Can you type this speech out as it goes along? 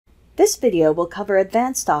This video will cover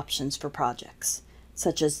advanced options for projects,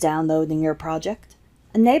 such as downloading your project,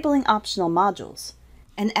 enabling optional modules,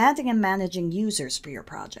 and adding and managing users for your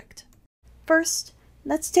project. First,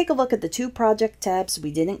 let's take a look at the two project tabs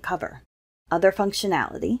we didn't cover: Other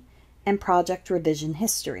Functionality and Project Revision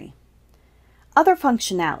History. Other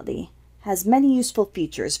Functionality has many useful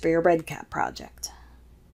features for your REDCap project.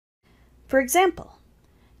 For example,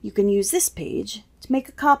 you can use this page to make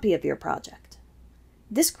a copy of your project.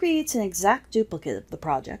 This creates an exact duplicate of the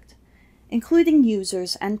project, including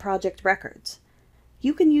users and project records.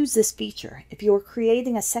 You can use this feature if you are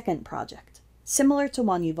creating a second project, similar to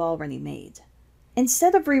one you've already made.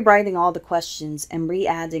 Instead of rewriting all the questions and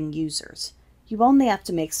re-adding users, you only have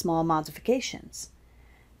to make small modifications.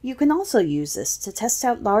 You can also use this to test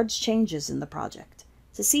out large changes in the project,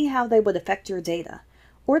 to see how they would affect your data,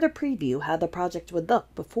 or to preview how the project would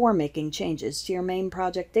look before making changes to your main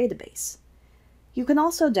project database. You can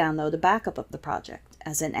also download a backup of the project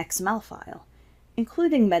as an XML file,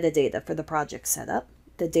 including metadata for the project setup,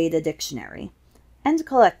 the data dictionary, and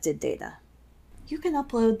collected data. You can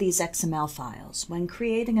upload these XML files when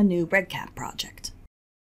creating a new REDCap project.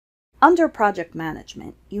 Under Project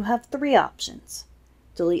Management, you have three options: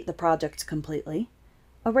 delete the project completely,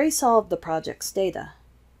 erase all of the project's data,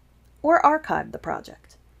 or archive the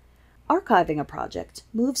project. Archiving a project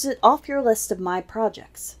moves it off your list of My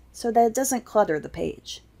Projects so that it doesn't clutter the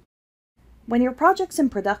page. When your project's in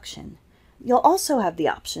production, you'll also have the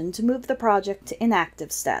option to move the project to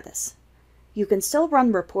inactive status. You can still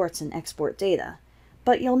run reports and export data,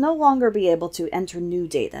 but you'll no longer be able to enter new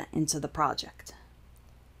data into the project.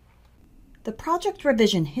 The Project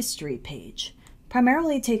Revision History page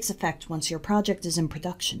primarily takes effect once your project is in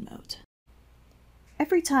production mode.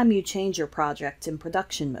 Every time you change your project in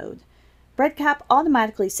production mode, REDCap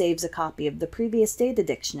automatically saves a copy of the previous data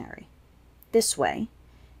dictionary. This way,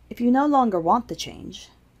 if you no longer want the change,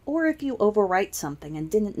 or if you overwrite something and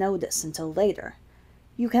didn't notice until later,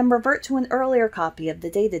 you can revert to an earlier copy of the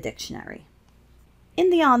data dictionary. In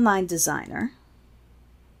the Online Designer,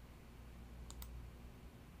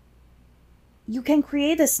 you can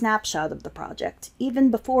create a snapshot of the project even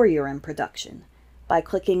before you're in production by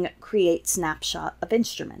clicking Create Snapshot of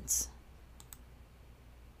Instruments.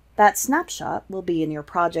 That snapshot will be in your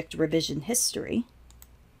project revision history,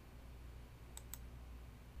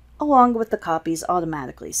 along with the copies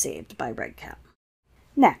automatically saved by REDCap.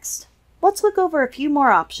 Next, let's look over a few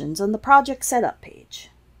more options on the project setup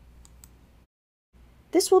page.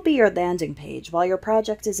 This will be your landing page while your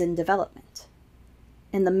project is in development.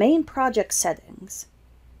 In the main project settings,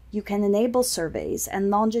 you can enable surveys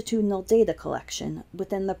and longitudinal data collection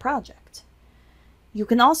within the project. You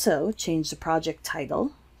can also change the project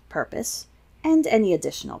title, purpose, and any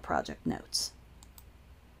additional project notes.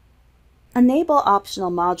 Enable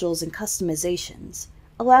optional modules and customizations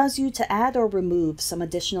allows you to add or remove some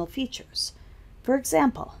additional features. For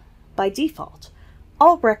example, by default,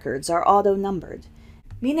 all records are auto-numbered,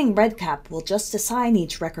 meaning REDCap will just assign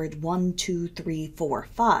each record 1, 2, 3, 4,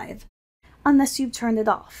 5, unless you turn it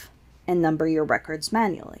off and number your records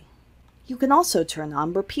manually. You can also turn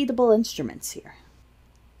on repeatable instruments here.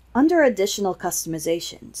 Under Additional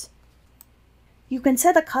Customizations, you can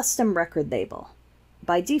set a custom record label.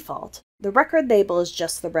 By default, the record label is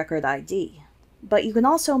just the record ID, but you can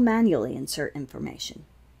also manually insert information.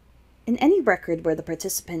 In any record where the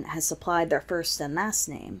participant has supplied their first and last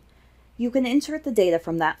name, you can insert the data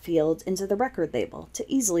from that field into the record label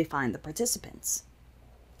to easily find the participants.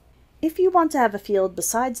 If you want to have a field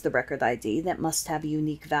besides the record ID that must have a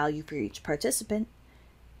unique value for each participant,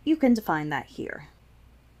 you can define that here.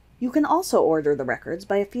 You can also order the records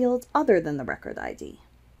by a field other than the record ID.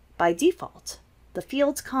 By default, the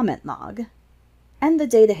field's comment log and the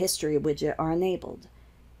data history widget are enabled.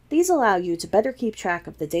 These allow you to better keep track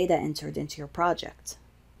of the data entered into your project.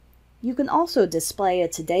 You can also display a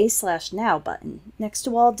Today/Now button next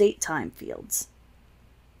to all date/time fields.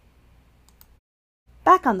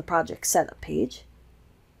 Back on the project setup page,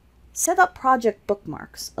 Set Up Project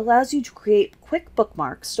Bookmarks allows you to create quick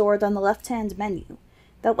bookmarks stored on the left-hand menu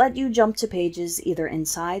that let you jump to pages either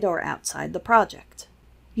inside or outside the project.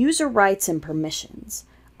 User rights and permissions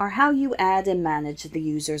are how you add and manage the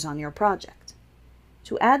users on your project.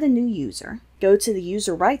 To add a new user, go to the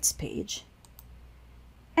User Rights page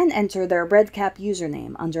and enter their REDCap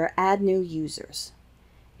username under Add New Users.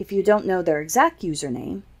 If you don't know their exact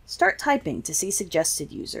username, start typing to see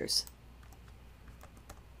suggested users.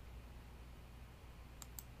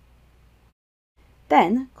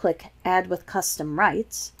 Then click Add with Custom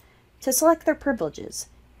Rights to select their privileges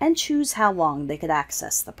and choose how long they could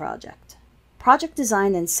access the project. Project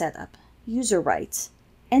Design and Setup, User Rights,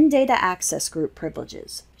 and data access group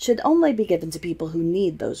privileges should only be given to people who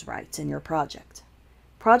need those rights in your project.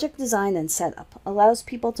 Project design and setup allows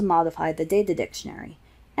people to modify the data dictionary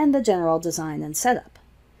and the general design and setup.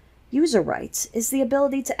 User rights is the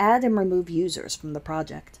ability to add and remove users from the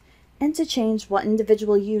project and to change what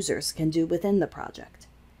individual users can do within the project.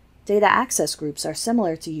 Data access groups are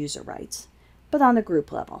similar to user rights, but on a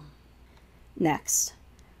group level. Next,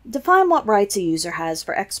 define what rights a user has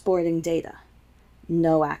for exporting data.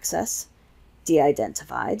 No access,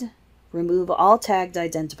 de-identified, remove all tagged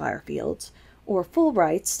identifier fields, or full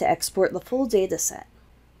rights to export the full dataset.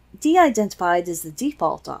 De-identified is the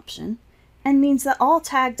default option and means that all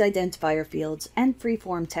tagged identifier fields and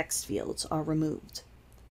freeform text fields are removed.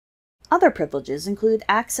 Other privileges include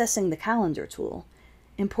accessing the calendar tool,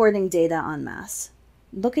 importing data en masse,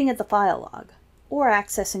 looking at the file log, or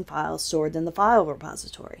accessing files stored in the file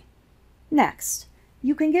repository. Next,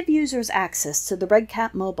 you can give users access to the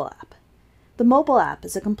REDCap mobile app. The mobile app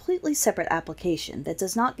is a completely separate application that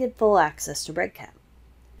does not give full access to REDCap.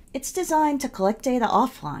 It's designed to collect data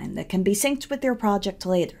offline that can be synced with your project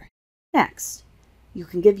later. Next, you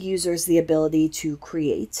can give users the ability to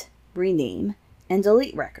create, rename, and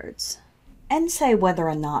delete records, and say whether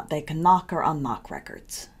or not they can lock or unlock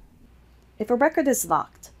records. If a record is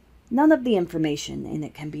locked, none of the information in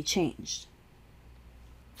it can be changed.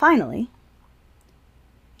 Finally,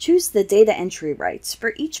 choose the data entry rights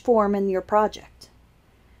for each form in your project.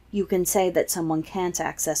 You can say that someone can't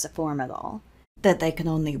access a form at all, that they can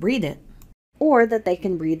only read it, or that they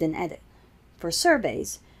can read and edit. For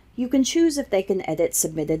surveys, you can choose if they can edit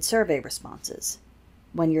submitted survey responses.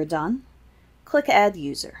 When you're done, click Add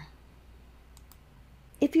User.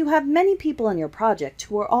 If you have many people in your project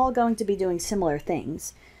who are all going to be doing similar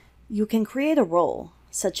things, you can create a role,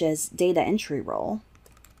 such as Data Entry Role,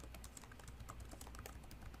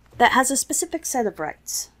 that has a specific set of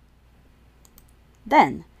rights.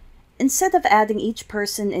 Then, instead of adding each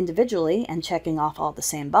person individually and checking off all the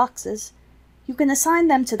same boxes, you can assign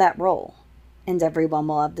them to that role, and everyone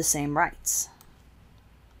will have the same rights.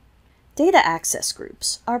 Data access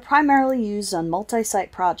groups are primarily used on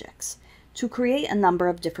multi-site projects to create a number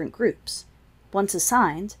of different groups. Once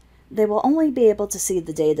assigned, they will only be able to see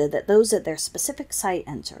the data that those at their specific site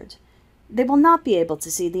entered. They will not be able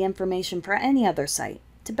to see the information for any other site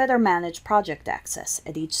to better manage project access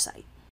at each site.